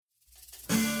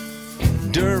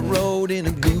dirt road in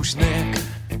a gooseneck,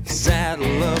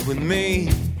 saddle up with me.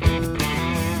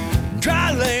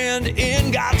 Dry land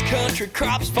in God's country,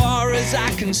 crops far as I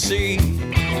can see.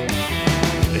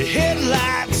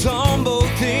 Headlights on both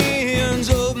ends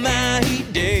of my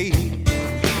day.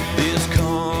 This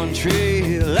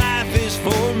country life is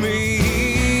for me.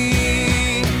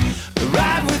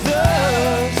 Ride with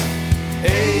us,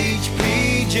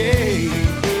 HPJ.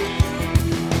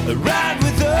 Ride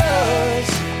with us,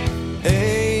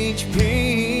 HPJ.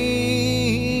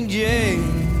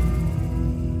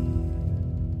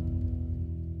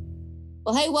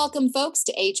 Well, hey, welcome folks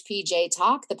to HPJ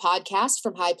Talk, the podcast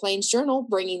from High Plains Journal,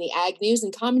 bringing the ag news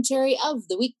and commentary of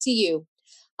the week to you.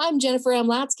 I'm Jennifer M.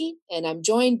 Latsky, and I'm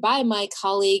joined by my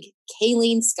colleague,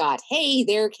 Kayleen Scott. Hey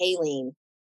there, Kayleen.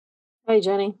 Hey,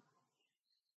 Jenny.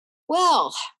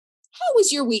 Well, how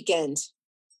was your weekend?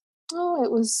 Oh,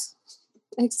 it was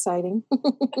exciting.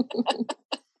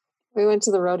 We went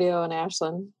to the rodeo in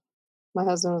Ashland. My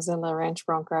husband was in the ranch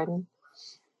bronc riding.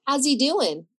 How's he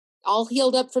doing? All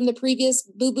healed up from the previous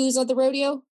boo-boos at the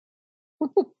rodeo?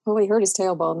 Well, he hurt his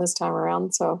tailbone this time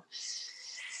around, so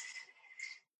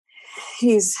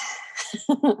he's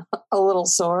a little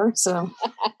sore. So,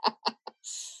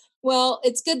 well,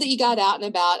 it's good that you got out and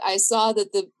about. I saw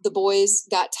that the boys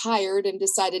got tired and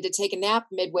decided to take a nap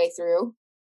midway through.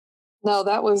 No,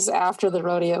 that was after the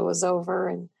rodeo was over,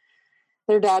 and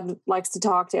their dad likes to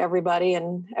talk to everybody,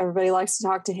 and everybody likes to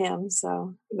talk to him.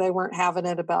 So they weren't having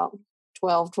it about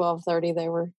 12:30. They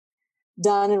were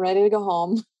done and ready to go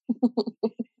home.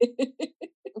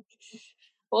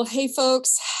 Well, hey,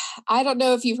 folks, I don't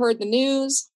know if you've heard the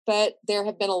news, but there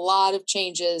have been a lot of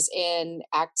changes in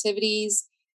activities,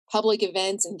 public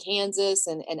events in Kansas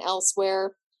and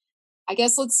elsewhere. I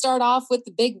guess let's start off with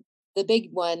the big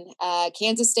one.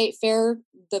 Kansas State Fair,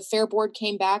 the Fair Board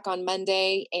came back on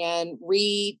Monday and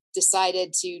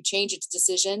decided to change its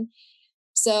decision.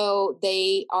 So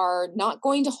they are not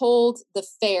going to hold the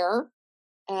fair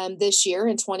this year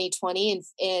in 2020. And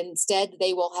instead,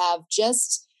 they will have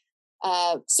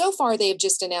so far, they have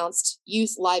just announced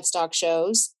youth livestock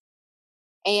shows.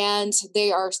 And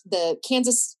the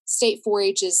Kansas State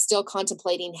 4-H is still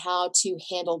contemplating how to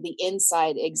handle the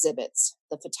inside exhibits,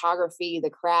 the photography, the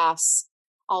crafts,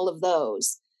 all of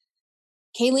those.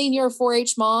 Kayleen, you're a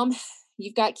 4-H mom.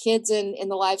 You've got kids in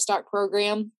the livestock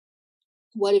program.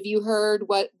 What have you heard?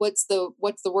 What's the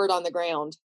word on the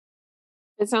ground?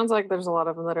 It sounds like there's a lot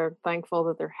of them that are thankful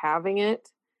that they're having it,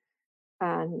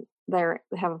 and they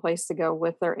have a place to go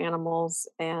with their animals.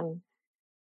 And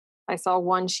I saw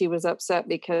one, she was upset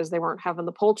because they weren't having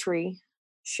the poultry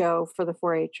show for the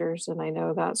 4-Hers. And I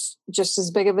know that's just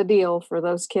as big of a deal for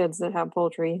those kids that have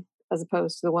poultry as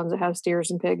opposed to the ones that have steers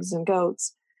and pigs and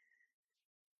goats.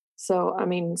 So, I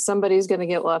mean, somebody's going to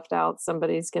get left out.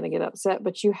 Somebody's going to get upset,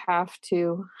 but you have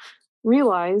to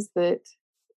realize that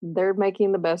they're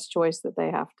making the best choice that they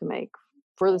have to make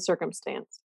for the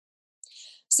circumstance.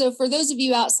 So for those of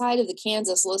you outside of the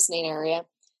Kansas listening area,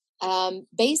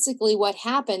 basically what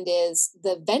happened is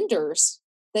the vendors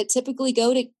that typically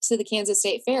go to the Kansas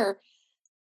State Fair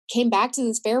came back to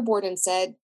this fair board and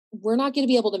said, we're not going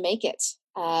to be able to make it.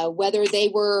 Whether they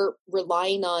were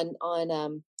relying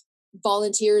on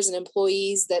volunteers and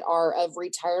employees that are of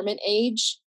retirement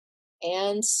age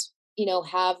and,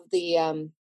 have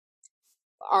the,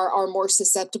 are more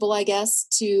susceptible, I guess,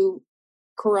 to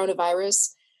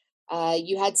coronavirus.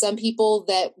 You had some people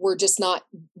that were just not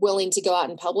willing to go out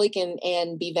in public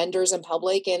and be vendors in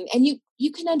public. And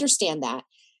you can understand that.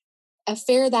 A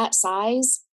fair that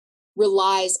size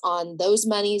relies on those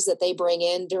monies that they bring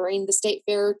in during the state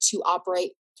fair to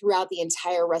operate throughout the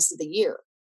entire rest of the year.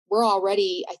 We're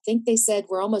already, I think they said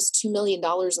we're almost $2 million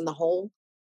in the hole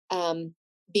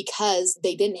because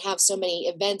they didn't have so many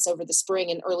events over the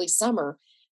spring and early summer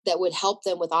that would help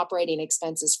them with operating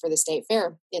expenses for the state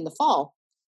fair in the fall.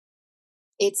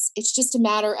 It's just a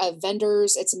matter of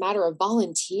vendors. It's a matter of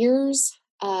volunteers.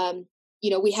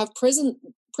 We have prison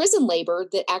labor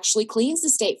that actually cleans the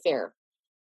state fair.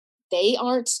 They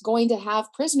aren't going to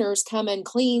have prisoners come and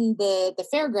clean the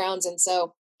fairgrounds. And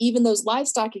so even those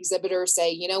livestock exhibitors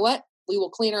say, you know what, we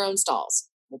will clean our own stalls.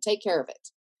 We'll take care of it.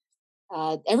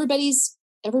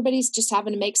 Everybody's just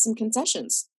having to make some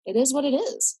concessions. It is what it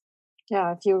is.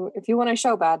 Yeah. If you want to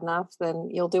show bad enough, then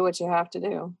you'll do what you have to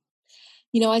do.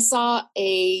 I saw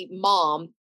a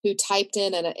mom who typed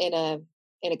in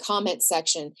a comment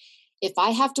section, if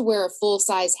I have to wear a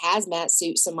full-size hazmat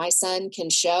suit so my son can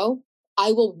show,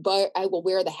 I will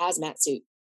wear the hazmat suit.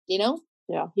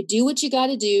 Yeah. You do what you got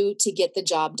to do to get the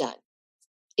job done.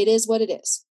 It is what it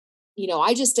is.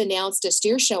 I just announced a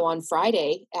steer show on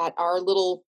Friday at our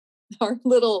little our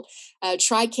little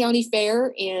Tri-County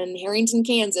Fair in Harrington,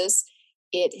 Kansas.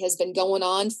 It has been going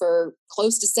on for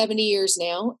close to 70 years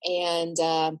now,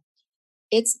 and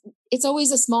it's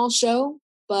always a small show,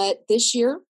 but this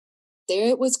year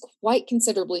it was quite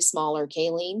considerably smaller,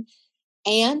 Kayleen.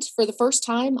 And for the first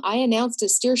time, I announced a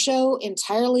steer show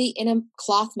entirely in a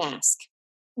cloth mask.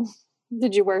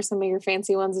 Did you wear some of your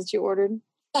fancy ones that you ordered?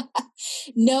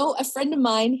 No, a friend of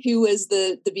mine who was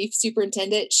the beef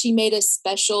superintendent, she made a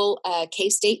special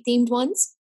K-State themed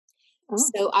ones. Oh.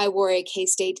 So I wore a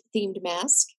K-State themed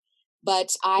mask,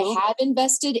 but I have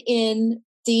invested in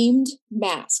themed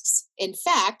masks. In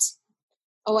fact,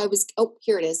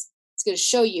 here it is. It's going to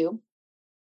show you,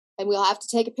 and we'll have to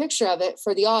take a picture of it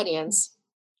for the audience.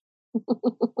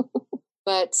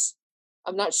 But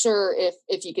I'm not sure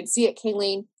if you can see it,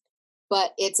 Kayleen,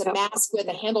 but it's a mask with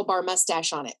a handlebar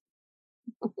mustache on it.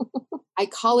 I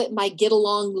call it my get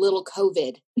along little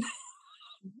COVID.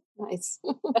 Nice.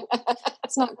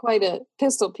 It's not quite a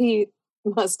Pistol Pete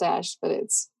mustache, but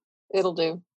it'll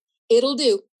do. It'll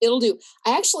do.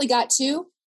 I actually got two.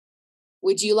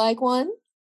 Would you like one?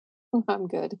 I'm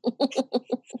good.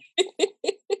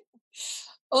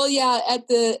 Well, yeah, at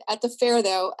the fair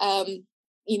though,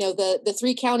 the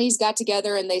three counties got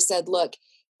together and they said, look,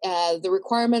 the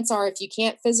requirements are if you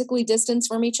can't physically distance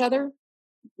from each other,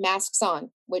 masks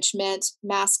on, which meant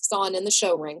masks on in the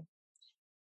show ring.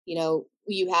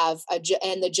 You have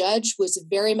and the judge was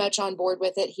very much on board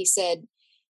with it. He said,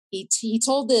 he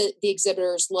told the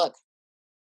exhibitors, look,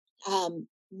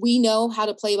 we know how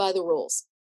to play by the rules.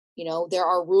 There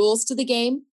are rules to the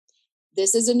game.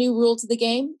 This is a new rule to the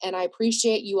game, and I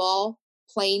appreciate you all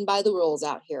playing by the rules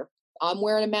out here. I'm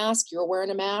wearing a mask. You're wearing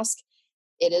a mask.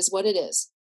 It is what it is.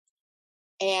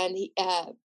 And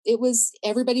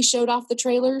everybody showed off the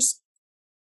trailers.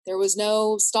 There was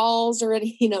no stalls or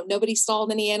any, nobody stalled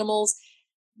any animals.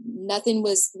 Nothing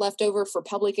was left over for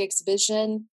public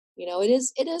exhibition.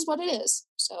 It is what it is.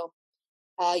 So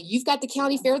you've got the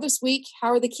county fair this week. How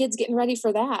are the kids getting ready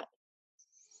for that?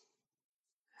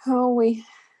 They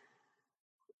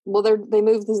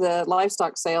moved the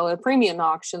livestock sale, a premium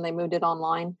auction. They moved it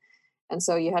online. And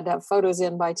so you had to have photos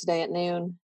in by today at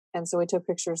noon. And so we took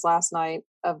pictures last night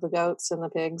of the goats and the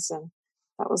pigs. And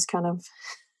that was kind of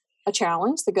a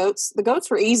challenge. The goats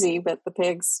were easy, but the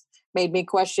pigs made me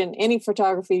question any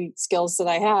photography skills that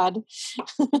I had.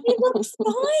 They looked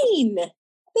fine.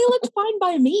 They looked fine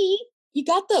by me. You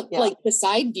got the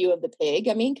side view of the pig.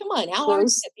 I mean, come on, how hard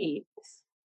could it be?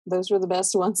 Those were the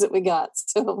best ones that we got.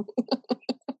 So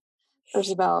there's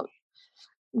about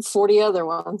 40 other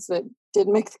ones that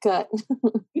didn't make the cut.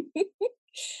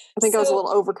 I think I was a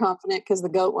little overconfident because the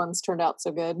goat ones turned out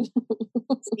so good.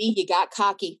 See, you got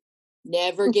cocky.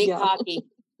 Never get cocky.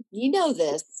 You know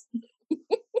this.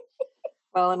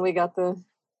 Well, and we got the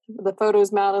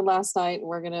photos mounted last night, and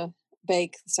we're going to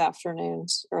bake this afternoon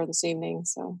or this evening.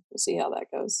 So we'll see how that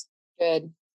goes.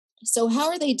 Good. So how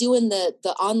are they doing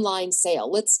the online sale?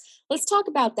 Let's talk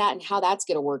about that and how that's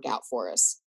going to work out for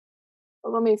us.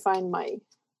 Well, let me find my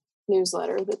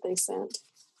newsletter that they sent.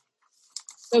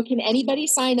 So can anybody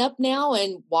sign up now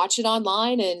and watch it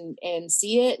online and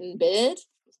see it and bid?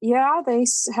 Yeah, they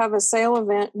have a sale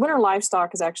event. Winter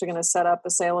Livestock is actually going to set up a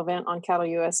sale event on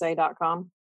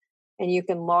cattleusa.com. And you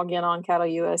can log in on Cattle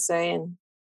USA and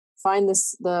find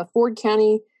the Ford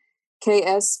County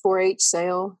KS 4-H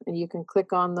sale, and you can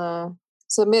click on the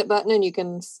submit button and you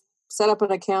can set up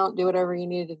an account, do whatever you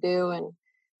need to do. And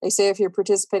they say if you're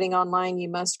participating online, you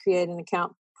must create an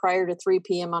account prior to 3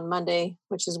 p.m. on Monday,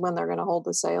 which is when they're going to hold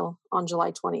the sale on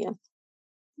July 20th.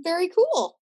 Very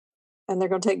cool. And they're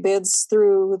going to take bids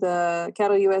through the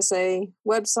Cattle USA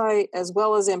website as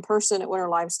well as in person at Winter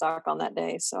Livestock on that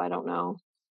day. So I don't know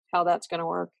how that's going to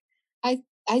work.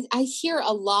 I hear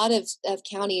a lot of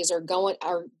counties are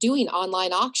doing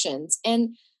online auctions,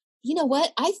 and you know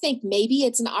what? I think maybe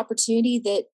it's an opportunity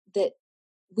that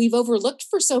we've overlooked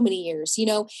for so many years.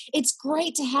 It's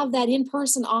great to have that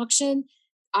in-person auction.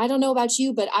 I don't know about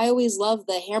you, but I always love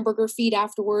the hamburger feed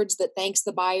afterwards that thanks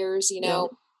the buyers.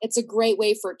 It's a great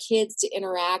way for kids to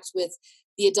interact with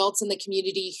the adults in the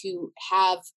community who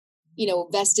have,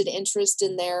 vested interest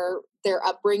in their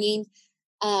upbringing.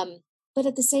 But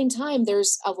at the same time,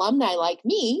 there's alumni like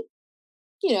me.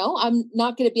 I'm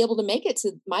not going to be able to make it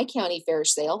to my county fair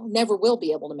sale. Never will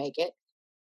be able to make it.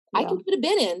 Yeah. I can put a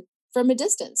bid in from a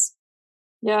distance.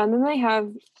 Yeah, and then they have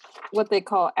what they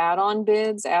call add-on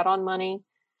bids, add-on money.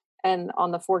 And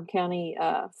on the Ford County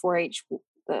 4-H,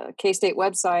 the K-State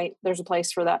website, there's a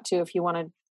place for that too. If you want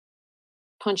to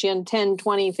punch in 10,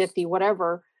 20, 50,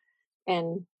 whatever,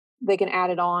 and they can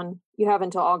add it on. You have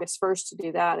until August 1st to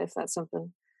do that if that's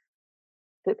something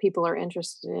that people are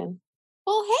interested in.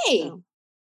 Well, hey, So,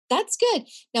 that's good.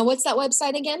 Now, what's that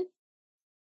website again?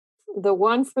 the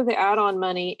one for the add-on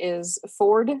money is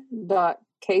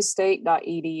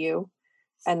ford.kstate.edu,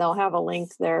 and they'll have a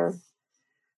link there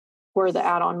for the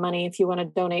add-on money if you want to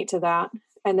donate to that.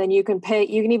 And then you can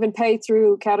even pay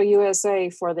through Cattle USA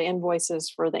for the invoices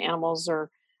for the animals, or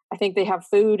I think they have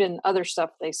food and other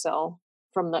stuff they sell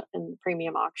in the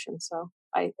premium auction. So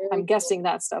I'm guessing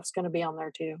that stuff's going to be on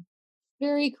there too.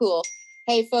 Very cool.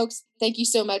 Hey folks, thank you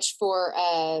so much for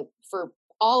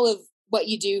all of what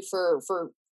you do for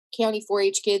County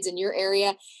 4-H kids in your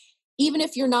area. Even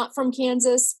if you're not from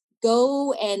Kansas,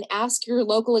 go and ask your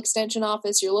local extension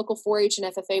office, your local 4-H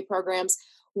and FFA programs,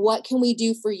 what can we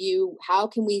do for you? How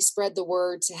can we spread the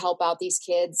word to help out these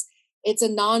kids? It's a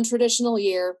non-traditional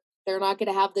year. They're not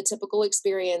going to have the typical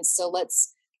experience. So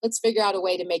let's figure out a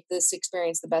way to make this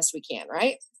experience the best we can,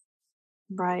 right?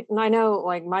 Right. And I know,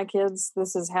 like, my kids,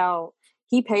 this is how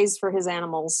he pays for his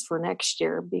animals for next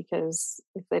year, because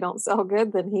if they don't sell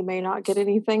good, then he may not get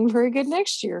anything very good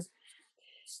next year.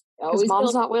 Because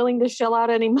mom's not willing to shell out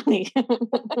any money.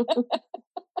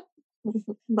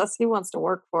 Unless he wants to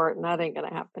work for it, and that ain't going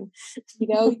to happen.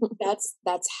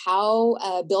 That's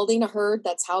how building a herd,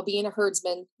 that's how being a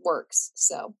herdsman works.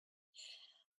 So,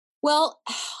 well,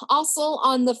 also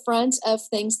on the front of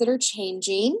things that are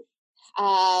changing,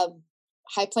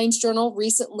 High Plains Journal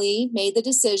recently made the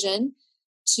decision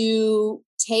to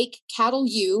take Cattle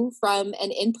U from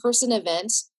an in-person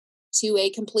event to a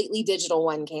completely digital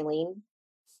one, Kayleen.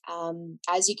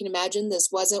 As you can imagine, this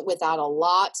wasn't without a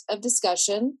lot of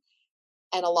discussion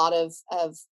and a lot of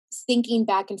thinking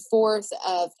back and forth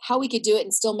of how we could do it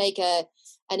and still make an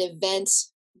event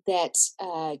that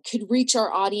could reach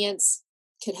our audience,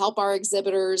 could help our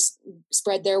exhibitors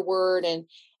spread their word and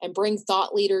bring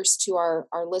thought leaders to our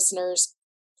listeners.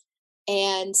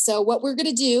 And so what we're going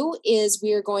to do is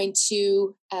we are going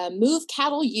to move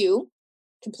Cattle U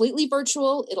completely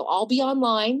virtual. It'll all be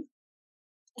online,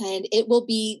 and it will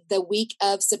be the week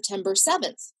of September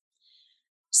 7th.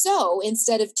 So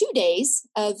instead of 2 days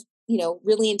of,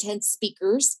 really intense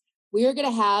speakers, we are going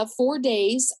to have 4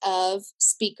 days of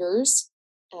speakers,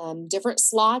 different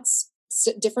slots,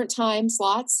 different time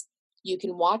slots. You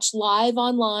can watch live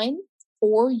online,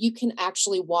 or you can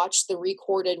actually watch the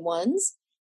recorded ones.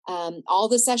 All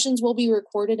the sessions will be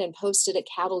recorded and posted at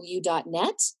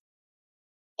cattleu.net.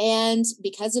 And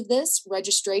because of this,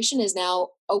 registration is now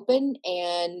open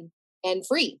and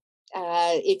free.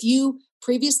 If you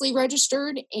previously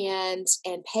registered and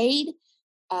paid,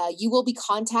 you will be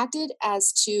contacted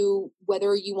as to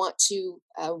whether you want to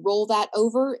roll that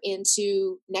over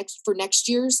into next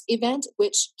year's event,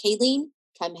 which, Kayleen,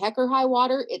 come heck or high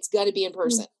water, it's going to be in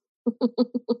person.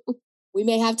 We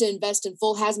may have to invest in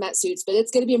full hazmat suits, but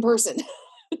it's going to be in person.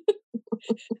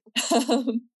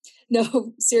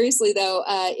 No, seriously though,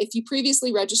 if you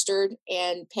previously registered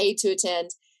and paid to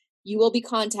attend, you will be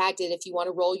contacted if you want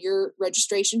to roll your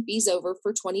registration fees over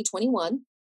for 2021,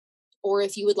 or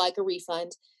if you would like a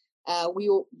refund.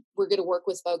 We're going to work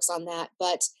with folks on that.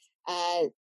 But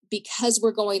because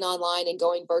we're going online and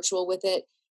going virtual with it,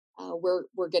 we're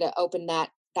going to open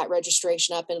that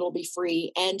registration up, and it'll be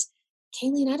free. And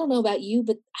Kayleen, I don't know about you,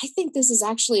 but I think this is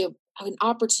actually an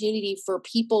opportunity for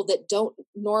people that don't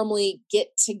normally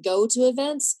get to go to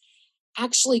events,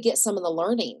 actually get some of the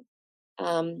learning.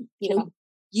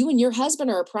 You and your husband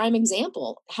are a prime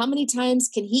example. How many times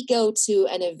can he go to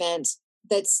an event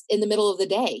that's in the middle of the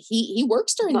day? He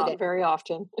works during the day. Not very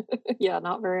often. Yeah,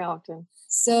 not very often.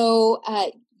 So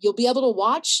you'll be able to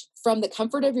watch from the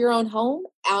comfort of your own home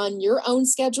on your own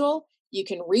schedule. You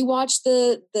can rewatch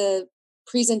the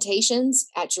presentations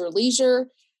at your leisure.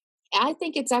 I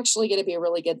think it's actually going to be a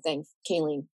really good thing,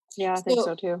 Kayleen. Yeah, I think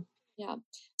so too. Yeah.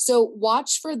 So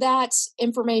watch for that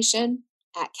information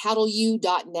at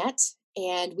cattleu.net,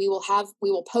 and we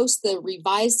will post the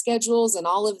revised schedules and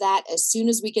all of that as soon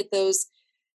as we get those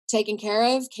taken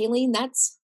care of. Kayleen,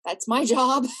 that's my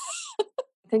job. I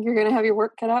think you're going to have your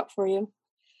work cut out for you.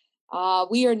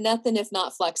 We are nothing if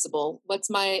not flexible. What's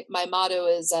my motto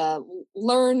is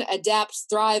learn, adapt,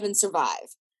 thrive, and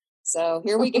survive. So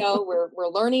here we go. We're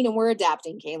learning and we're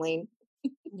adapting, Kayleen.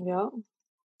 Yeah.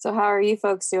 So how are you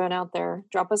folks doing out there?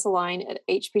 Drop us a line at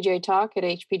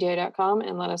hpjtalk@hpj.com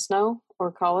and let us know,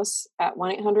 or call us at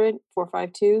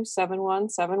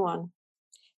 1-800-452-7171.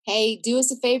 Hey, do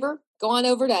us a favor. Go on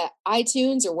over to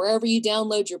iTunes or wherever you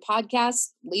download your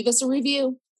podcasts. Leave us a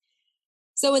review.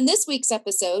 So in this week's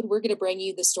episode, we're going to bring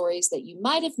you the stories that you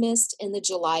might have missed in the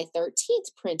July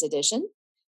 13th print edition.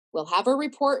 We'll have a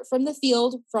report from the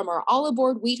field from our All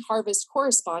Aboard Wheat Harvest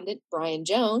correspondent, Brian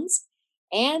Jones.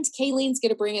 And Kayleen's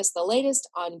going to bring us the latest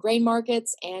on grain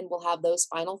markets, and we'll have those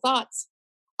final thoughts.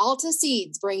 Alta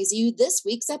Seeds brings you this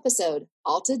week's episode.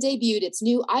 Alta debuted its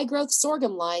new iGrowth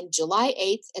sorghum line July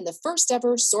 8th in the first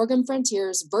ever Sorghum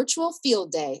Frontiers virtual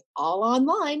field day, all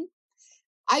online.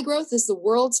 iGrowth is the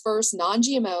world's first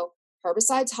non-GMO,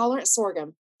 herbicide-tolerant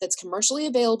sorghum that's commercially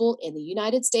available in the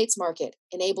United States market,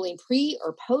 enabling pre-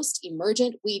 or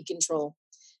post-emergent weed control.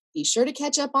 Be sure to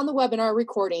catch up on the webinar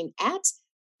recording at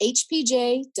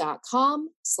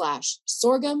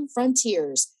hpj.com/sorghum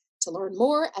frontiers to learn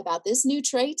more about this new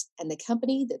trait and the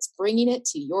company that's bringing it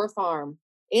to your farm.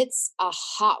 It's a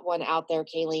hot one out there,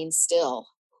 Kayleen, still.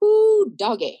 Whoo,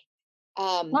 doggy.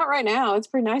 Not right now. It's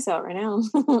pretty nice out right now.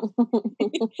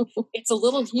 It's a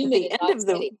little humid.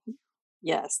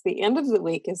 Yes, the end of the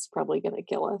week is probably going to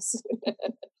kill us.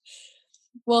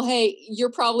 Well, hey, you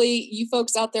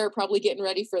folks out there are probably getting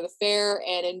ready for the fair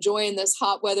and enjoying this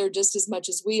hot weather just as much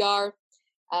as we are.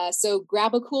 So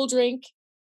grab a cool drink,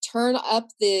 turn up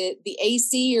the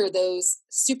AC or those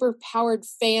super powered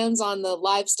fans on the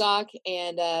livestock,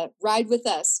 and ride with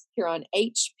us here on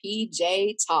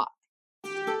HPJ Talk.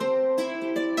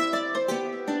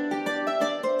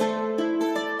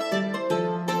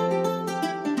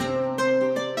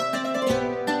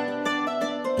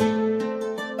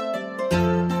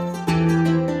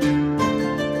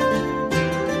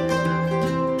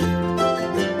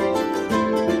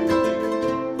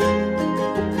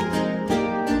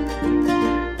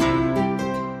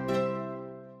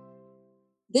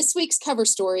 This week's cover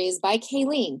story is by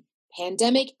Kayleen.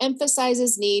 Pandemic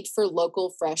emphasizes need for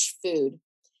local fresh food.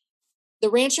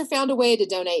 The rancher found a way to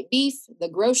donate beef. The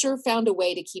grocer found a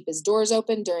way to keep his doors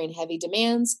open during heavy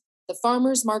demands. The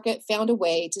farmer's market found a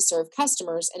way to serve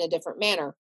customers in a different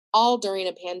manner, all during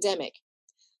a pandemic.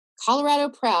 Colorado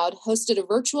Proud hosted a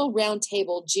virtual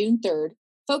roundtable June 3rd,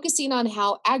 focusing on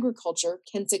how agriculture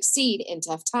can succeed in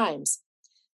tough times.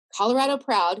 Colorado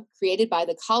Proud, created by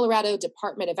the Colorado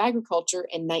Department of Agriculture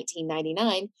in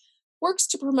 1999, works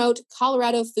to promote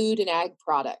Colorado food and ag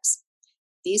products.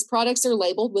 These products are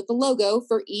labeled with the logo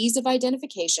for ease of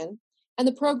identification, and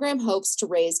the program hopes to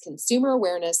raise consumer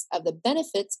awareness of the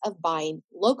benefits of buying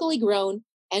locally grown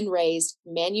and raised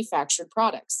manufactured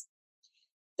products.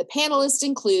 The panelists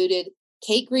included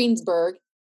Kate Greensburg,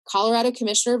 Colorado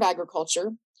Commissioner of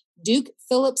Agriculture, Duke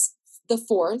Phillips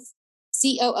IV,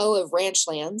 COO of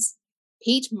Ranchlands,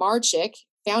 Pete Marchick,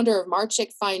 founder of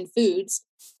Marchick Fine Foods,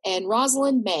 and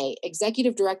Rosalind May,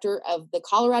 Executive Director of the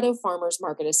Colorado Farmers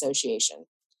Market Association.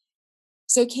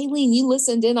 So, Kayleen, you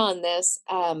listened in on this.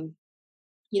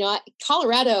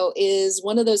 Colorado is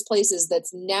one of those places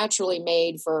that's naturally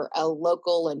made for a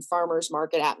local and farmers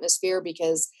market atmosphere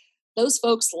because those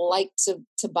folks like to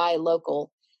buy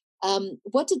local.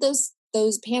 What did those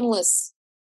panelists,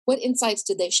 what insights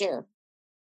did they share?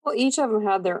 Well, each of them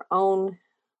had their own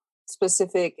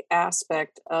specific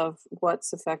aspect of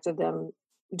what's affected them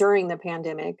during the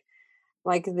pandemic.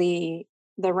 Like the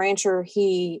rancher,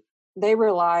 they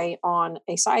rely on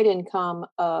a side income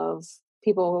of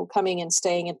people coming and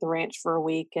staying at the ranch for a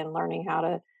week and learning how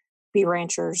to be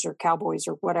ranchers or cowboys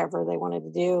or whatever they wanted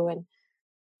to do. And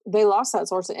they lost that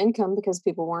source of income because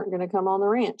people weren't going to come on the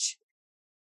ranch.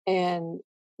 And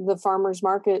the farmer's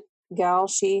market gal,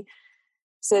 she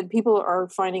said people are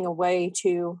finding a way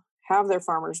to have their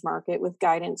farmer's market with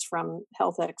guidance from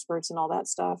health experts and all that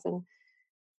stuff. And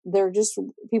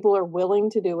people are willing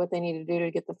to do what they need to do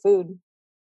to get the food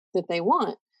that they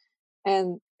want.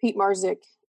 And Pete Marzick,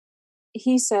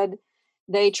 he said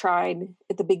they tried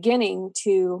at the beginning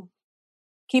to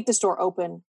keep the store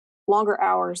open longer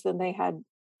hours than they had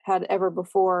ever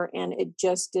before. And it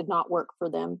just did not work for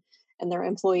them and their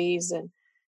employees. And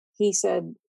he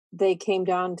said they came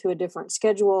down to a different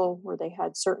schedule where they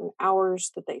had certain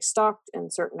hours that they stocked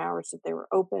and certain hours that they were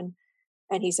open.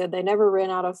 And he said they never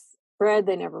ran out of bread.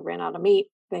 They never ran out of meat.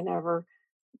 They never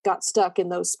got stuck in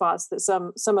those spots that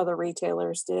some other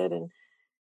retailers did. And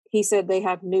he said they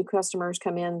had new customers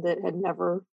come in that had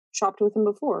never shopped with them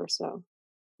before. So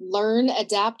learn,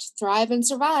 adapt, thrive, and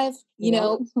survive.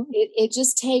 It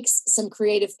just takes some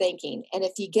creative thinking. And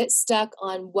if you get stuck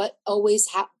on what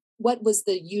was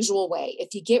the usual way,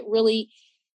 if you get really,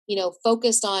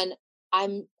 focused on,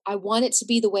 I want it to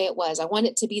be the way it was. I want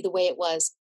it to be the way it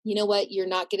was. You know what? You're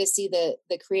not going to see the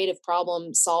creative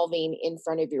problem solving in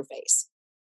front of your face.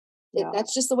 Yeah.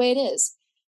 That's just the way it is.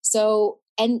 So,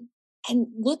 and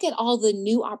look at all the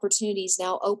new opportunities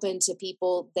now open to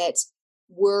people that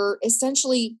were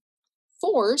essentially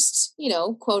forced,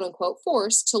 quote unquote,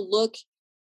 forced to look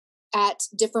at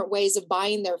different ways of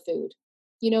buying their food.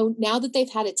 Now that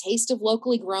they've had a taste of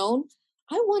locally grown,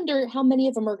 I wonder how many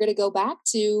of them are going to go back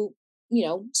to,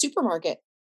 supermarket.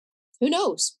 Who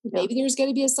knows? Yeah. Maybe there's going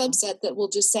to be a subset that will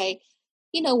just say,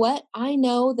 you know what? I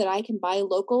know that I can buy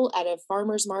local at a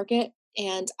farmer's market,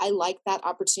 and I like that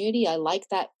opportunity. I like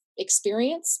that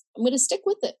experience. I'm going to stick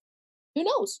with it. Who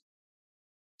knows?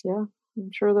 Yeah,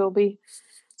 I'm sure there'll be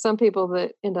some people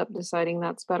that end up deciding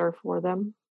that's better for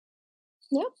them.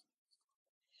 Yeah.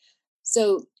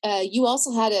 So you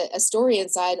also had a story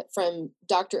inside from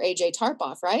Dr. AJ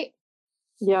Tarpoff, right?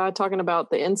 Yeah, talking about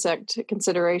the insect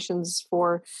considerations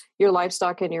for your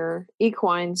livestock and your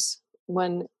equines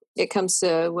when it comes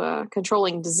to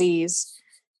controlling disease.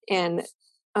 And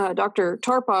Dr.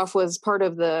 Tarpoff was part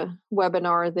of the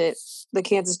webinar that the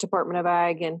Kansas Department of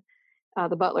Ag and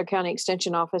the Butler County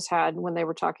Extension Office had when they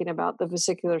were talking about the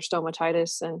vesicular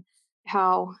stomatitis and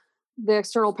how the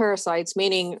external parasites,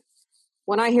 meaning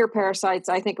when I hear parasites,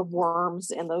 I think of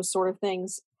worms and those sort of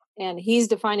things. And he's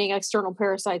defining external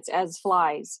parasites as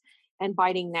flies and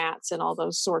biting gnats and all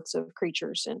those sorts of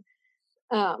creatures. And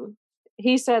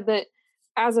he said that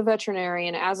as a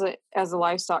veterinarian, as a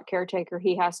livestock caretaker,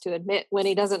 he has to admit when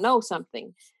he doesn't know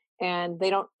something, and they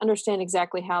don't understand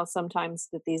exactly how sometimes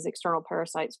that these external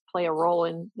parasites play a role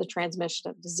in the transmission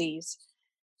of disease.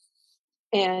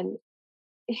 And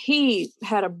he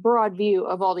had a broad view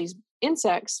of all these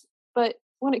insects, but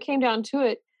when it came down to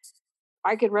it,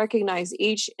 I could recognize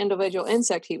each individual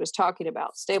insect he was talking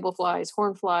about: stable flies,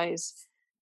 horn flies,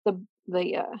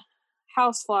 the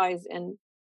house flies, and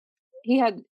he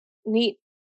had neat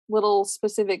little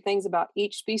specific things about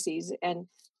each species. And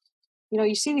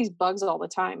you see these bugs all the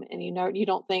time, and you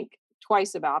don't think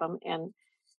twice about them. And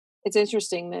it's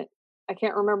interesting that I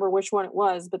can't remember which one it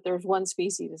was, but there's one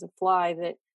species, a fly,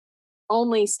 that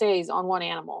only stays on one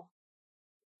animal,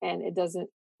 and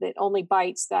it only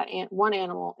bites that one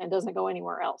animal and doesn't go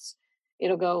anywhere else.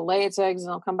 It'll go lay its eggs and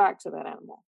it'll come back to that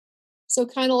animal. So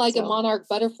kind of like a monarch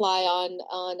butterfly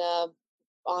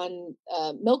on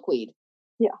milkweed.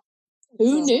 Yeah.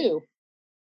 Who knew?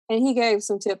 And he gave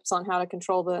some tips on how to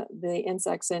control the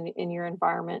insects in your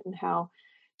environment and how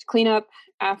to clean up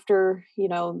after,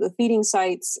 the feeding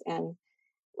sites, and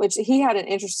which he had an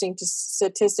interesting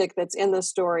statistic that's in the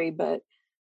story. But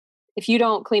if you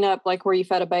don't clean up like where you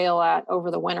fed a bale at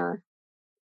over the winter,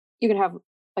 you can have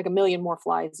like 1 million more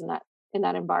flies in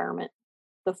that environment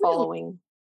the following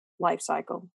life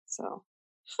cycle. So,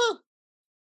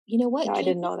 you know what? Yeah, I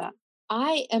didn't know that.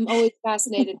 I am always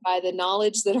fascinated by the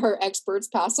knowledge that our experts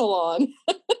pass along.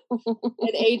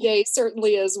 And AJ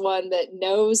certainly is one that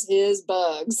knows his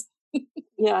bugs.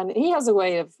 Yeah, and he has a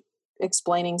way of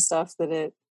explaining stuff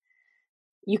that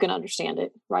you can understand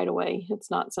it right away.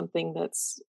 It's not something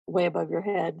that's way above your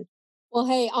head. Well,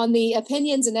 hey, on the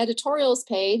opinions and editorials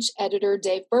page, editor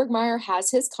Dave Bergmeyer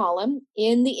has his column,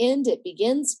 "In the End, It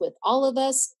Begins with All of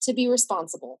Us to Be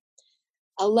Responsible."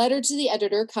 A letter to the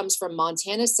editor comes from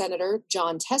Montana Senator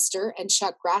John Tester and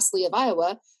Chuck Grassley of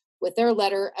Iowa with their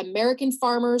letter, "American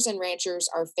farmers and ranchers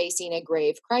are facing a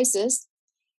grave crisis."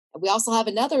 And we also have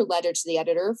another letter to the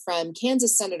editor from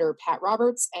Kansas Senator Pat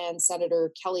Roberts and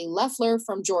Senator Kelly Loeffler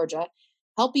from Georgia,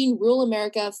 "Helping Rural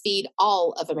America Feed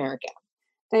All of America."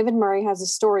 David Murray has a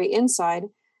story inside.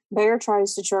 Bayer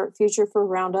tries to chart future for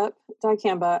Roundup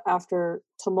dicamba after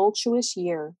tumultuous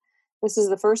year. This is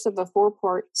the first of a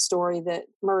 4-part story that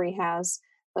Murray has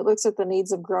that looks at the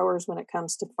needs of growers when it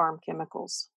comes to farm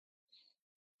chemicals.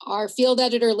 Our field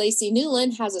editor, Lacey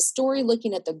Newland, has a story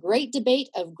looking at the great debate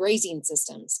of grazing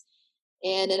systems.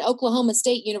 In an Oklahoma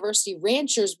State University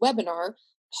Ranchers webinar,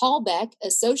 Paul Beck,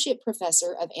 associate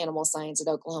professor of animal science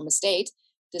at Oklahoma State,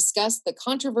 discussed the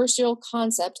controversial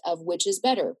concept of which is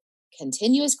better,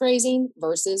 continuous grazing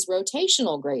versus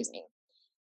rotational grazing.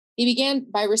 He began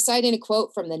by reciting a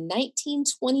quote from the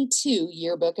 1922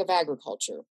 Yearbook of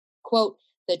Agriculture. Quote,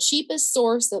 "The cheapest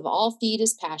source of all feed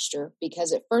is pasture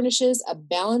because it furnishes a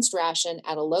balanced ration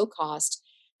at a low cost,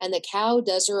 and the cow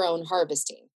does her own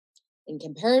harvesting. In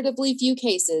comparatively few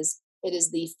cases, it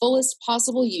is the fullest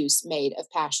possible use made of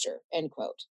pasture," end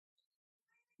quote.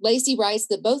 Lacey writes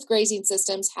that both grazing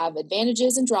systems have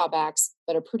advantages and drawbacks,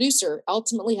 but a producer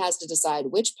ultimately has to decide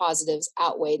which positives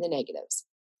outweigh the negatives.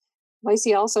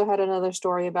 Lacey also had another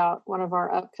story about one of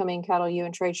our upcoming Cattle U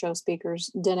and Trade Show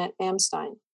speakers, Danette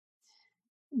Amstein.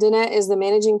 Danette is the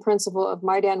managing principal of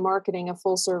Mydan Marketing, a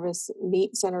full-service,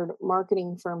 meat-centered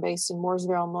marketing firm based in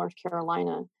Mooresville, North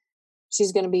Carolina.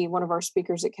 She's going to be one of our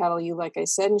speakers at Cattle U, like I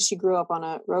said, and she grew up on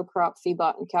a row crop,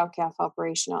 feedlot, and cow-calf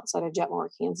operation outside of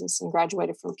Jetmore, Kansas, and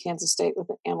graduated from Kansas State with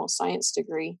an animal science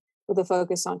degree with a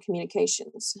focus on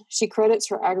communications. She credits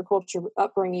her agriculture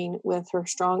upbringing with her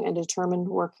strong and determined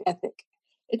work ethic.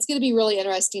 It's going to be really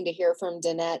interesting to hear from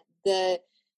Danette. The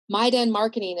MyDen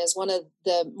Marketing is one of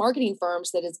the marketing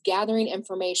firms that is gathering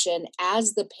information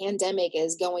as the pandemic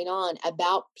is going on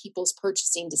about people's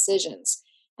purchasing decisions.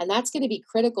 And that's going to be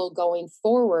critical going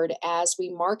forward as we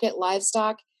market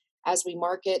livestock, as we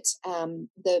market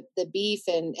the beef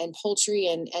and poultry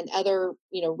and other,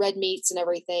 red meats and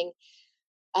everything.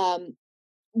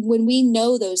 When we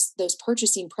know those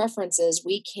purchasing preferences,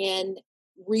 we can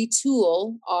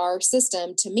retool our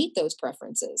system to meet those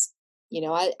preferences.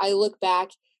 I look back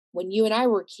when you and I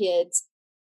were kids,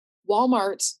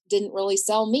 Walmart didn't really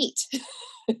sell meat.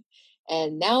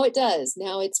 And now it does.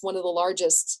 Now it's one of the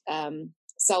largest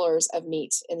sellers of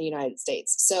meat in the United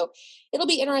States. So it'll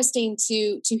be interesting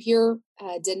to hear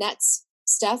Danette's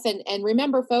stuff. And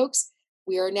remember, folks,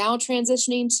 we are now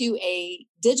transitioning to a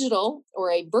digital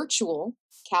or a virtual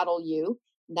Cattle U.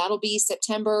 And that'll be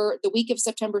the week of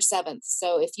September 7th.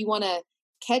 So if you want to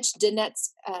catch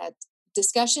Danette's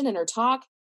discussion and her talk,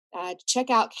 check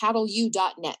out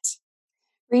cattleu.net.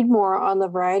 Read more on the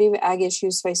variety of ag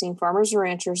issues facing farmers and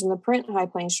ranchers in the print High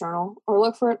Plains Journal, or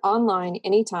look for it online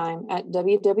anytime at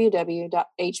www.hpj.com.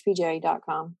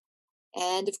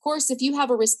 And of course, if you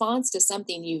have a response to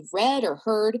something you've read or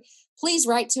heard, please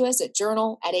write to us at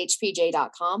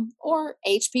journal@hpj.com or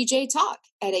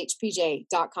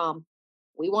hpjtalk@hpj.com.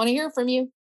 We want to hear from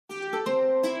you.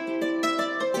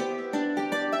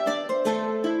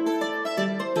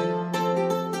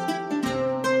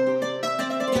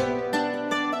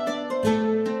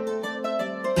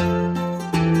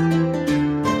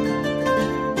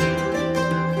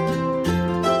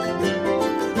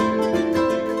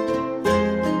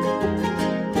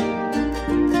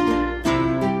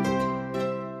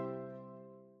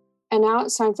 And now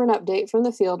it's time for an update from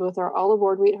the field with our All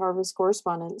Aboard Wheat Harvest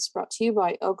correspondence, brought to you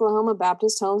by Oklahoma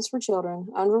Baptist Homes for Children,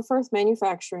 Unverfirth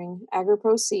Manufacturing,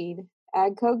 AgriPro Seed,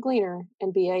 AgCo Gleaner,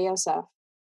 and BASF.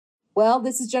 Well,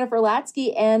 this is Jennifer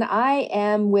Latsky, and I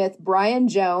am with Brian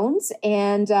Jones.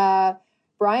 And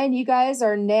Brian, you guys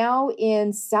are now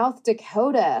in South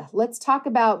Dakota. Let's talk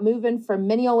about moving from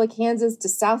Mineola, Kansas to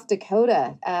South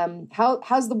Dakota.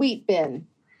 How's the wheat been?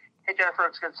 Hey, Jennifer,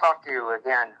 it's good to talk to you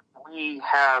again. We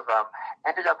have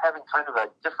ended up having kind of a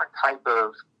different type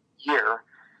of year,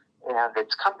 and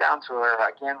it's come down to where,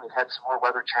 again, we've had some more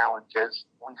weather challenges.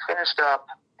 We finished up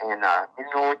in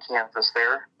Mineola, Kansas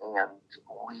there, and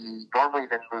we normally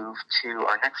then move to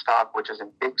our next stop, which is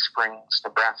in Big Springs,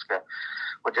 Nebraska,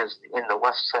 which is in the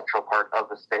west central part of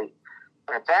the state.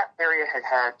 But that area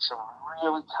had some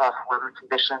really tough weather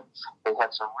conditions. They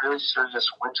had some really serious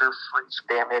winter freeze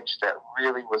damage that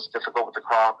really was difficult with the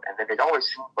crop. And then it always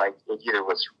seemed like it either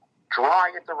was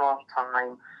dry at the wrong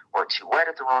time or too wet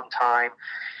at the wrong time.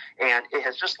 And it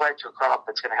has just led to a crop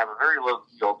that's going to have a very low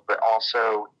yield, but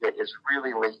also it is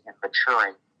really late in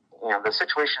maturing. And the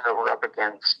situation that we're up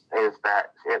against is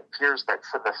that it appears that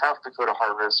the South Dakota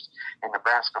harvest and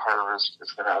Nebraska harvest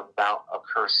is going to about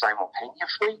occur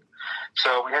simultaneously.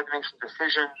 So we had to make some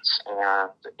decisions,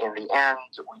 and in the end,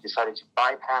 we decided to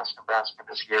bypass Nebraska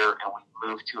this year, and we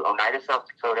moved to Oneida, South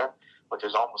Dakota, which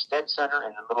is almost dead center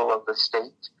in the middle of the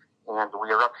state. And we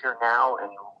are up here now,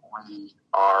 and we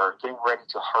are getting ready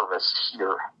to harvest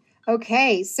here.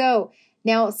 Okay, so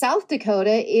now, South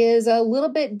Dakota is a little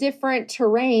bit different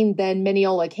terrain than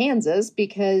Mineola, Kansas,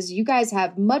 because you guys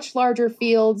have much larger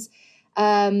fields,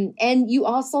 and you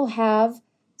also have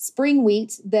spring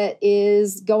wheat that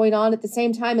is going on at the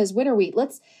same time as winter wheat.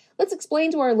 Let's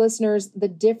explain to our listeners the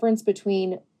difference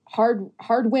between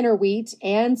hard winter wheat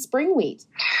and spring wheat.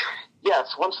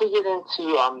 Yes, once we get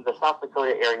into the South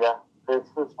Dakota area, this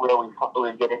is where we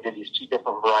get into these two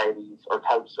different varieties or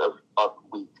types of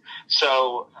wheat.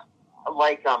 So,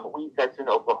 like wheat that's in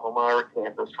Oklahoma or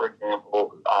Kansas, for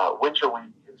example, winter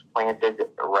wheat is planted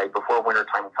right before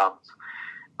wintertime comes.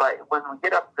 But when we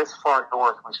get up this far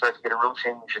north, we start to get a real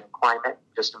change in climate,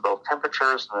 just in both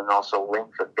temperatures and then also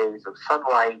length of days of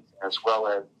sunlight, as well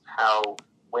as how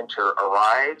winter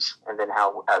arrives and then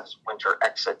how as winter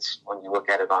exits when you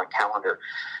look at it on a calendar.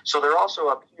 So they're also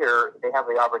up here, they have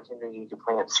the opportunity to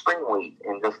plant spring wheat,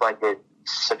 and just like it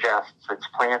suggests, it's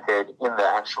planted in the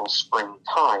actual spring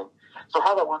time. So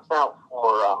how that works out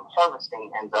for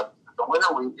harvesting ends up, the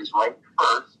winter wheat is right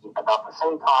first, about the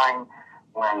same time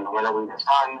when the winter wheat is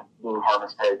done being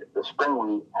harvested, the spring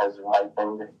wheat has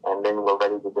ripened, and then we're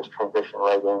ready to just transition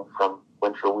right in from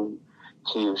winter wheat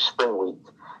to spring wheat.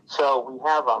 So we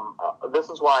have, this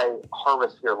is why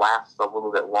harvest here lasts a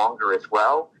little bit longer as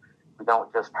well. We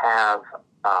don't just have,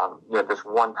 just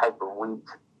one type of wheat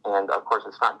And of course,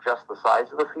 it's not just the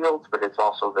size of the fields, but it's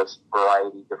also this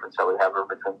variety difference that we have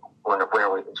between winter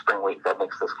wheat and spring wheat that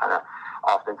makes this kind of,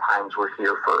 oftentimes we're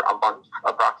here for a month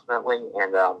approximately.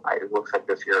 And it looks like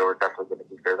this year we're definitely going to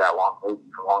be here that long, maybe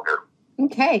even longer.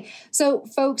 Okay. So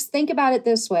folks, think about it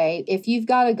this way. If you've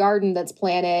got a garden that's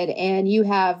planted and you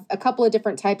have a couple of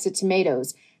different types of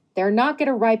tomatoes, they're not going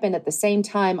to ripen at the same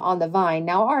time on the vine.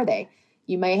 Now, are they?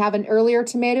 You may have an earlier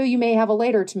tomato, you may have a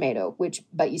later tomato,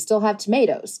 but you still have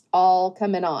tomatoes all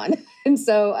coming on. And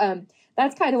so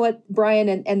that's kind of what Brian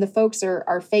and the folks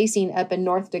are facing up in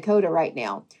North Dakota right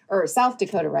now, or South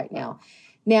Dakota right now.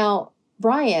 Now,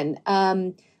 Brian,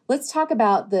 let's talk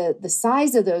about the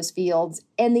size of those fields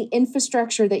and the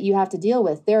infrastructure that you have to deal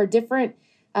with. There are different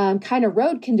kind of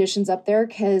road conditions up there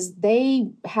because they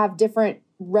have different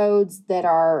roads that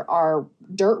are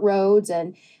dirt roads,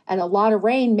 and a lot of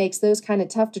rain makes those kind of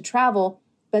tough to travel.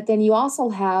 But then you also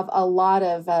have a lot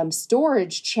of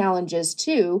storage challenges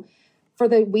too for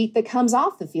the wheat that comes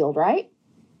off the field, right?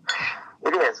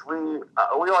 It is. We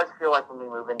always feel like when we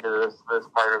move into this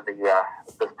part of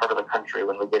the country,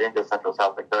 when we get into Central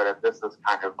South Dakota, this is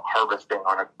kind of harvesting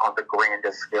on the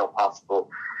grandest scale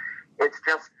possible. It's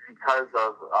just because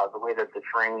of the way that the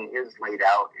terrain is laid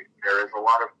out. There is a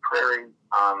lot of prairie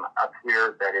up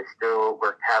here that is still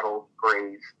where cattle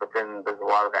graze, but then there's a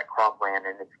lot of that cropland,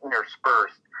 and it's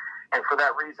interspersed. And for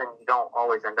that reason, you don't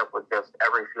always end up with just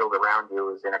every field around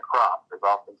you is in a crop. There's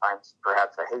oftentimes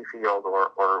perhaps a hay field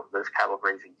or there's cattle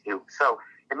grazing too. So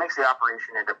it makes the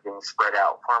operation end up being spread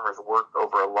out. Farmers work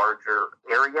over a larger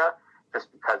area just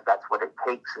because that's what it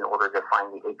takes in order to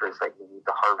find the acres that you need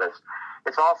to harvest.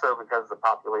 It's also because the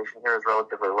population here is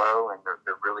relatively low and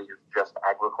there really is just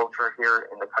agriculture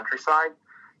here in the countryside.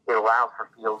 It allows for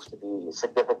fields to be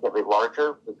significantly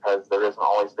larger because there isn't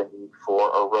always the need for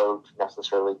a road to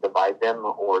necessarily divide them,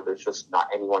 or there's just not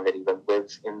anyone that even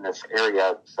lives in this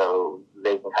area, so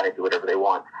they can kind of do whatever they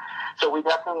want. So we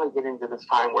definitely get into this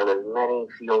time where there's many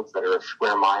fields that are a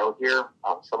square mile here.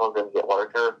 Some of them get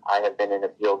larger. I have been in a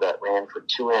field that ran for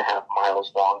 2.5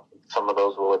 miles long. Some of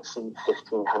those will exceed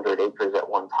 1,500 acres at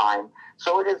one time.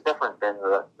 So it is different than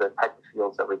the type of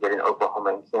fields that we get in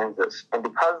Oklahoma and Kansas. And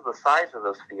because of the size of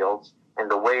those fields and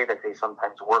the way that they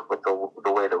sometimes work with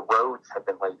the way the roads have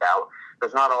been laid out,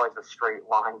 there's not always a straight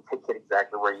line to get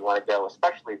exactly where you want to go,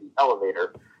 especially the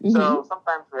elevator. Mm-hmm. So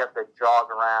sometimes we have to jog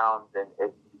around, and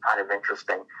it's kind of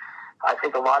interesting. I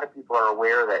think a lot of people are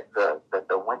aware that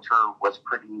the winter was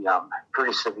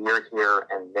pretty severe here,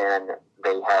 and then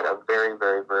they had a very,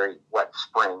 very, very wet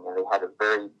spring, and they had a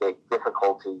very big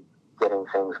difficulty getting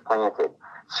things planted.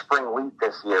 Spring wheat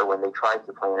this year, when they tried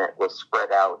to plant it, was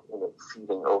spread out in its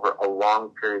seeding over a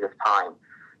long period of time.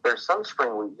 There's some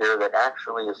spring wheat here that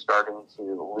actually is starting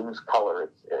to lose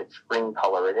color. It's green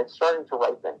color, and it's starting to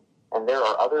ripen. And there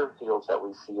are other fields that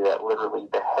we see that literally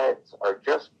the heads are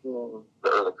just being,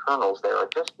 or the kernels there are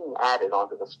just being added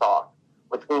onto the stalk,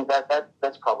 which means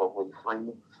that's probably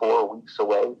 3-4 weeks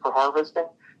away for harvesting,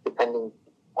 depending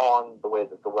on the way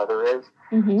that the weather is.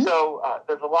 Mm-hmm. So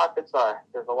there's a lot that's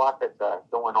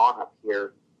going on up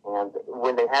here. And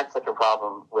when they had such a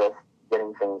problem with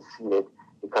getting things seeded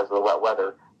because of the wet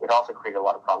weather, it also created a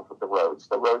lot of problems with the roads.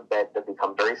 The road beds have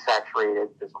become very saturated.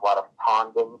 There's a lot of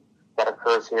ponding that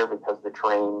occurs here because the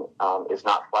terrain is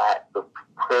not flat. The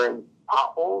prairie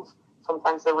potholes,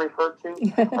 sometimes they're referred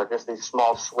to, are just these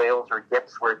small swales or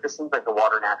dips where it just seems like the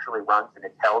water naturally runs and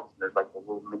it tells, and there's like a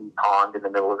little mini pond in the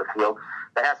middle of the field.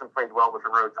 That hasn't played well with the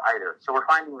roads either. So we're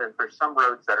finding that there's some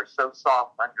roads that are so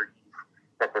soft underneath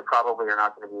that they probably are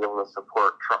not going to be able to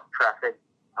support traffic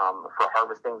for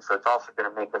harvesting. So it's also going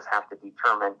to make us have to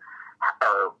determine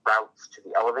our routes to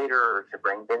the elevator or to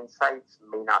grain bin sites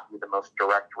may not be the most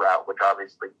direct route, which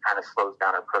obviously kind of slows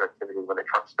down our productivity when the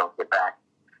trucks don't get back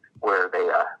where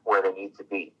they need to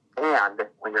be. And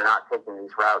when you're not taking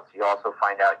these routes, you also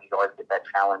find out you always get that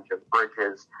challenge of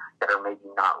bridges that are maybe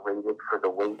not rated for the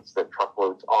weights that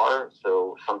truckloads are.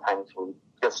 So sometimes we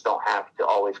just don't have to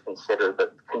always consider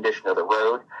the condition of the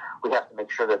road. We have to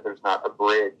make sure that there's not a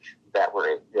bridge that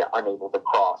we're unable to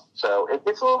cross. So it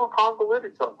gets a little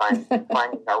convoluted sometimes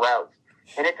finding our routes.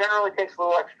 And it generally takes a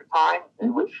little extra time,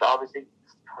 which obviously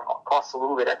costs a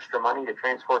little bit extra money to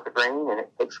transport the grain, and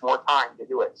it takes more time to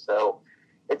do it. So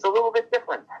it's a little bit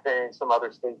different than in some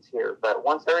other states here. But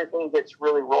once everything gets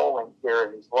really rolling here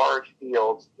in these large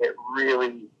fields, it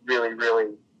really, really,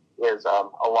 really is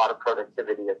a lot of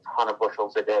productivity, a ton of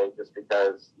bushels a day, just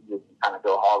because you can kind of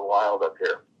go hog wild up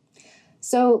here.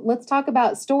 So let's talk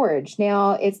about storage.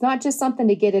 Now, it's not just something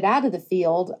to get it out of the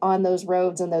field on those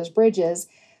roads and those bridges,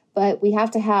 but we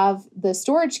have to have the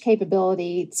storage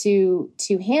capability to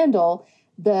handle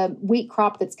the wheat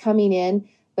crop that's coming in,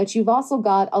 but you've also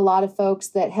got a lot of folks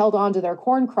that held on to their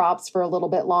corn crops for a little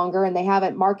bit longer, and they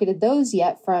haven't marketed those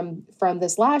yet from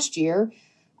this last year.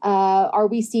 Are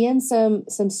we seeing some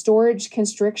storage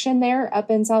constriction there up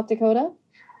in South Dakota?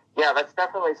 Yeah, that's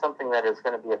definitely something that is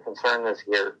going to be a concern this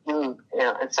year. In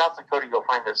South Dakota, you'll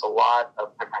find there's a lot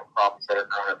of different crops that are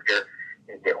grown up here.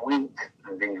 You get wheat,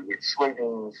 and then you get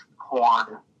soybeans,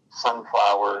 corn,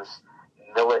 sunflowers,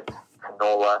 millet,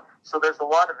 canola. So there's a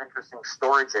lot of interesting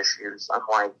storage issues,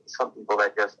 unlike some people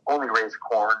that just only raise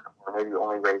corn or maybe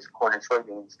only raise corn and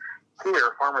soybeans.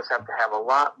 Here, farmers have to have a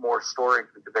lot more storage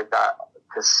because they've got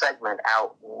to segment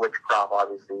out which crop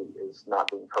obviously is not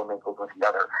being commingled with the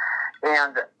other.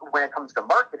 And when it comes to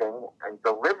marketing and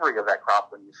delivery of that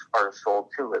crop when you are sold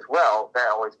too as well, that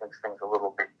always makes things a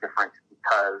little bit different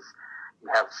because you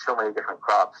have so many different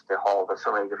crops to haul to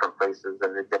so many different places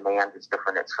and the demand is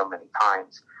different at so many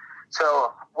times.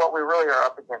 So what we really are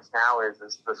up against now is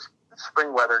the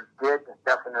spring weather did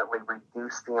definitely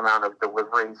reduce the amount of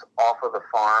deliveries off of the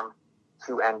farm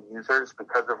to end users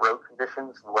because of road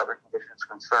conditions and weather conditions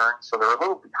concerns. So they're a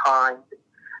little behind.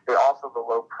 They also, the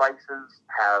low prices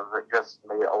have just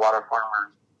made a lot of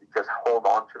farmers just hold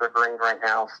on to their grain right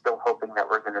now, still hoping that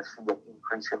we're going to see an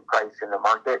increase in price in the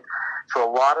market. So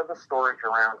a lot of the storage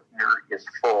around here is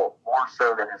full, more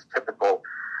so than is typical.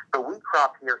 The wheat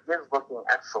crop here is looking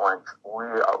excellent. We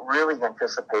really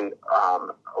anticipate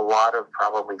a lot of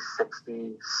probably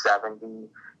 60, 70,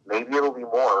 maybe it'll be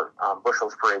more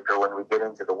bushels per acre when we get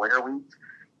into the winter wheat.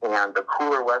 And the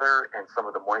cooler weather and some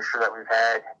of the moisture that we've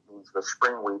had means the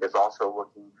spring wheat is also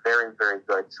looking very, very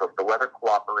good. So if the weather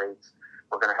cooperates,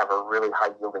 we're going to have a really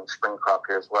high-yielding spring crop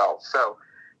here as well. So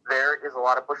there is a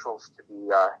lot of bushels to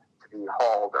be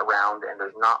hauled around, and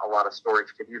there's not a lot of storage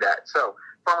to do that. So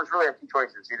farmers really have two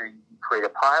choices. Either you create a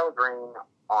pile of grain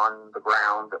on the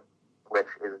ground, which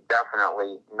is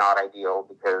definitely not ideal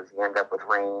because you end up with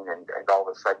rain and all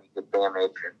of a sudden you get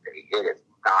damage, and it is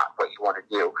not what you want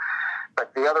to do.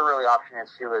 But the other really option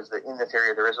is too is that in this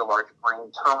area there is a large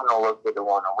grain terminal located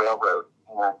on a railroad,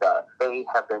 and they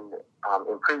have been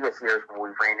in previous years when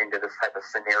we've ran into this type of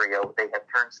scenario, they have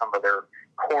turned some of their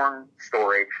corn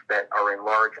storage that are in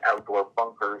large outdoor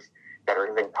bunkers that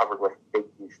are even covered with big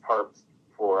huge tarps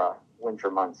for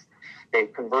winter months.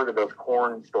 They've converted those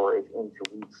corn storage into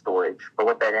wheat storage. But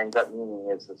what that ends up meaning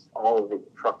is all of the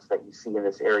trucks that you see in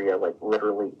this area, like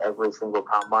literally every single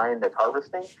combine that's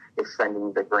harvesting, is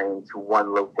sending the grain to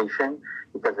one location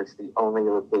because it's the only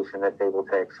location that's able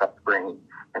to accept grain.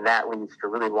 And that leads to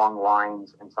really long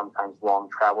lines and sometimes long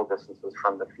travel distances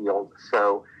from the field.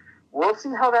 So we'll see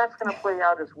how that's going to play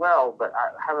out as well, but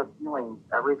I have a feeling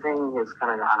everything is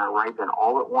kind of on a ripen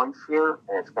all at once here,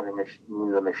 and it's going to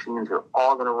mean the machines are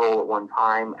all going to roll at one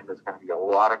time, and there's going to be a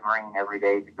lot of grain every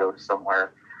day to go to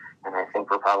somewhere. And I think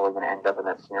we're probably going to end up in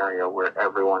that scenario where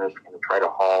everyone is going to try to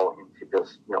haul into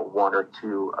just one or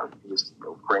two of these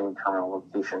grain terminal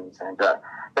locations, and that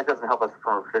doesn't help us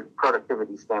from a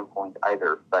productivity standpoint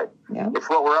either. But It's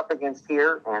what we're up against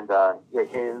here, and it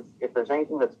is. If there's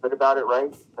anything that's good about it,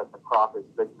 right, that the crop is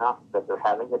good enough that they're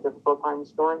having a difficult time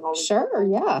storing all these. Sure,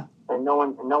 yeah. And no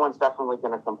one's definitely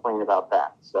going to complain about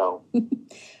that. So.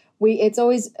 It's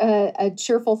always a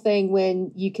cheerful thing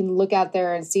when you can look out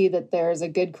there and see that there's a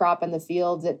good crop in the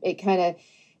field.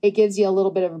 It gives you a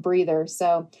little bit of a breather.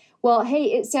 So, well, hey,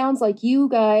 it sounds like you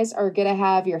guys are going to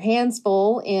have your hands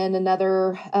full in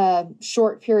another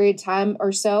short period of time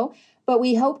or so. But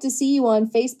we hope to see you on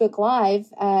Facebook Live.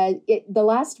 The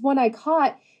last one I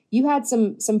caught, you had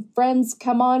some friends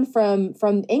come on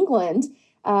from England.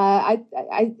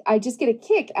 I just get a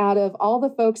kick out of all the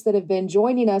folks that have been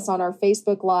joining us on our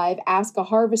Facebook Live Ask a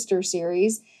Harvester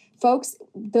series. Folks,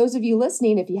 those of you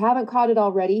listening, if you haven't caught it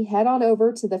already, head on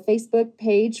over to the Facebook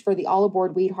page for the All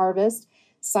Aboard Wheat Harvest.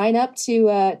 Sign up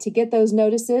to get those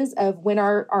notices of when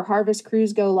our harvest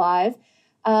crews go live.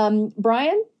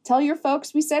 Brian, tell your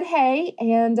folks we said hey,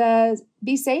 and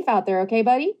be safe out there, okay,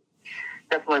 buddy?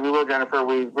 Definitely, we will, Jennifer.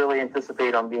 We really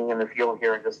anticipate on being in the field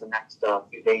here in just the next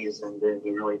few days, and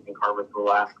we really think harvest will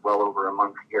last well over a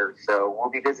month here. So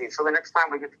we'll be busy. So the next time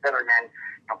we get together again,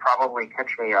 you'll probably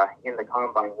catch me in the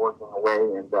combine working away,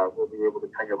 and we'll be able to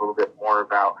tell you a little bit more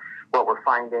about what we're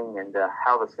finding and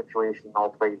how the situation all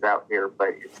plays out here.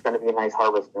 But it's going to be a nice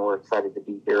harvest, and we're excited to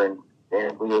be here.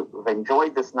 And we've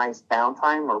enjoyed this nice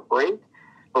downtime or break,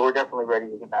 but we're definitely ready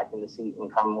to get back in the seat and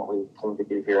come what we came to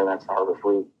do here, and that's harvest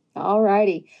week. All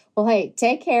righty. Well, hey,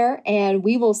 take care, and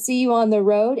we will see you on the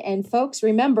road. And folks,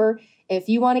 remember, if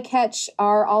you want to catch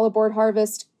our All Aboard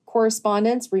Harvest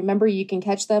correspondents, remember you can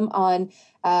catch them on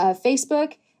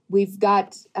Facebook. We've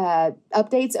got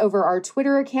updates over our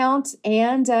Twitter account,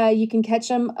 and you can catch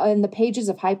them on the pages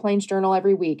of High Plains Journal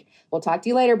every week. We'll talk to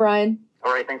you later, Brian.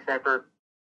 All right. Thanks, Jennifer.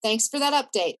 Thanks for that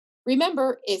update.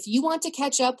 Remember, if you want to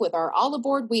catch up with our All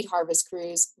Aboard Wheat Harvest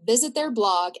crews, visit their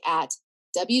blog at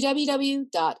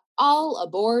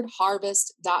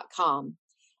www.allaboardharvest.com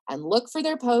and look for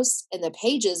their posts in the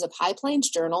pages of High Plains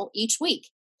Journal each week.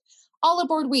 All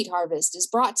Aboard Wheat Harvest is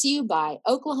brought to you by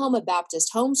Oklahoma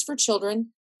Baptist Homes for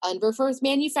Children, Unverferth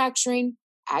Manufacturing,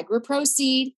 AgriPro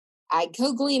Seed,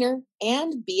 AGCO Gleaner,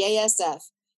 and BASF,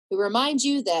 who remind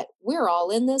you that we're all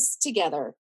in this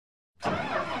together.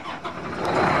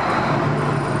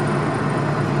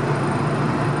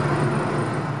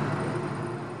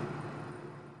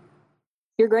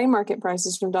 Your grain market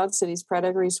prices from Dodge City's Pratt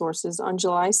Ag Resources on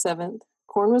July 7th.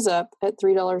 Corn was up at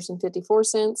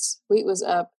 $3.54. Wheat was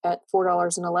up at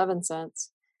 $4.11.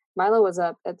 Milo was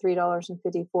up at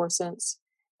 $3.54.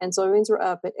 And soybeans were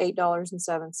up at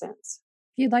 $8.07. If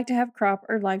you'd like to have crop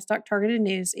or livestock targeted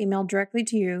news emailed directly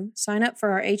to you, sign up for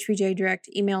our HPJ Direct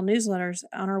email newsletters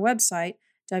on our website,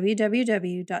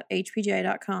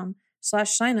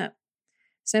 www.hpj.com/signup.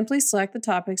 Simply select the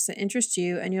topics that interest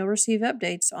you and you'll receive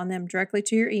updates on them directly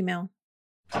to your email.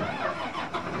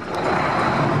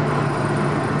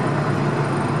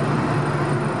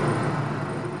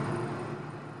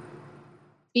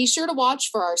 Be sure to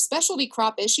watch for our specialty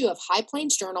crop issue of High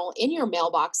Plains Journal in your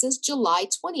mailboxes July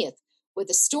 20th with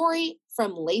a story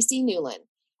from Lacey Newland.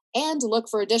 And look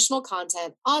for additional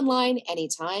content online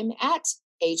anytime at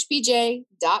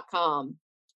hpj.com.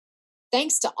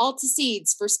 Thanks to Alta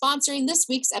Seeds for sponsoring this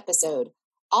week's episode.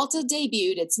 Alta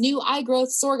debuted its new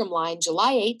iGrowth sorghum line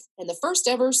July 8th in the first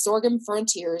ever Sorghum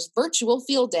Frontiers virtual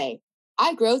field day.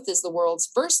 iGrowth is the world's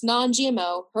first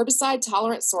non-GMO,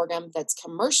 herbicide-tolerant sorghum that's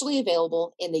commercially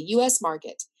available in the U.S.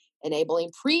 market,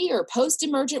 enabling pre- or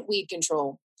post-emergent weed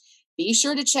control. Be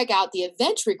sure to check out the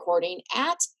event recording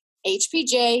at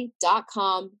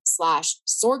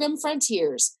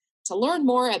hpj.com/sorghumfrontiers to learn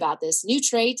more about this new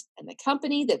trait and the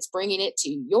company that's bringing it to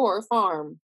your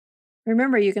farm.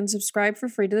 Remember, you can subscribe for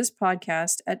free to this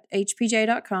podcast at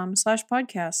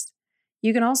hpj.com/podcast.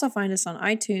 You can also find us on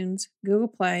iTunes, Google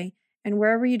Play, and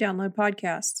wherever you download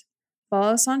podcasts.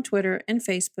 Follow us on Twitter and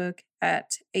Facebook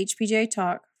at HPJ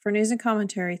Talk for news and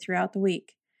commentary throughout the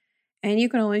week. And you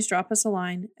can always drop us a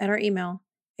line at our email,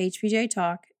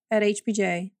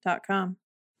 hpjtalk@hpj.com.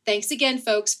 Thanks again,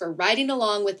 folks, for riding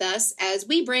along with us as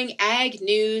we bring ag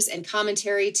news and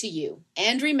commentary to you.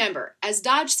 And remember, as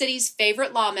Dodge City's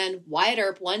favorite lawman, Wyatt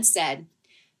Earp, once said,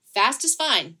 fast is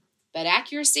fine, but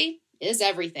accuracy is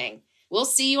everything. We'll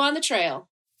see you on the trail.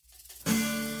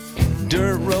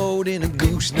 Dirt road in a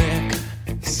gooseneck,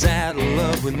 saddle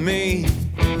up with me.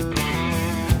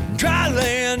 Dry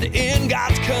land in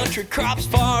God's country, crops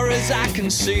far as I can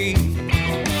see.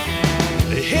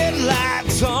 The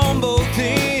headlights on both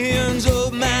ends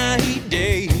of my heat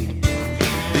day.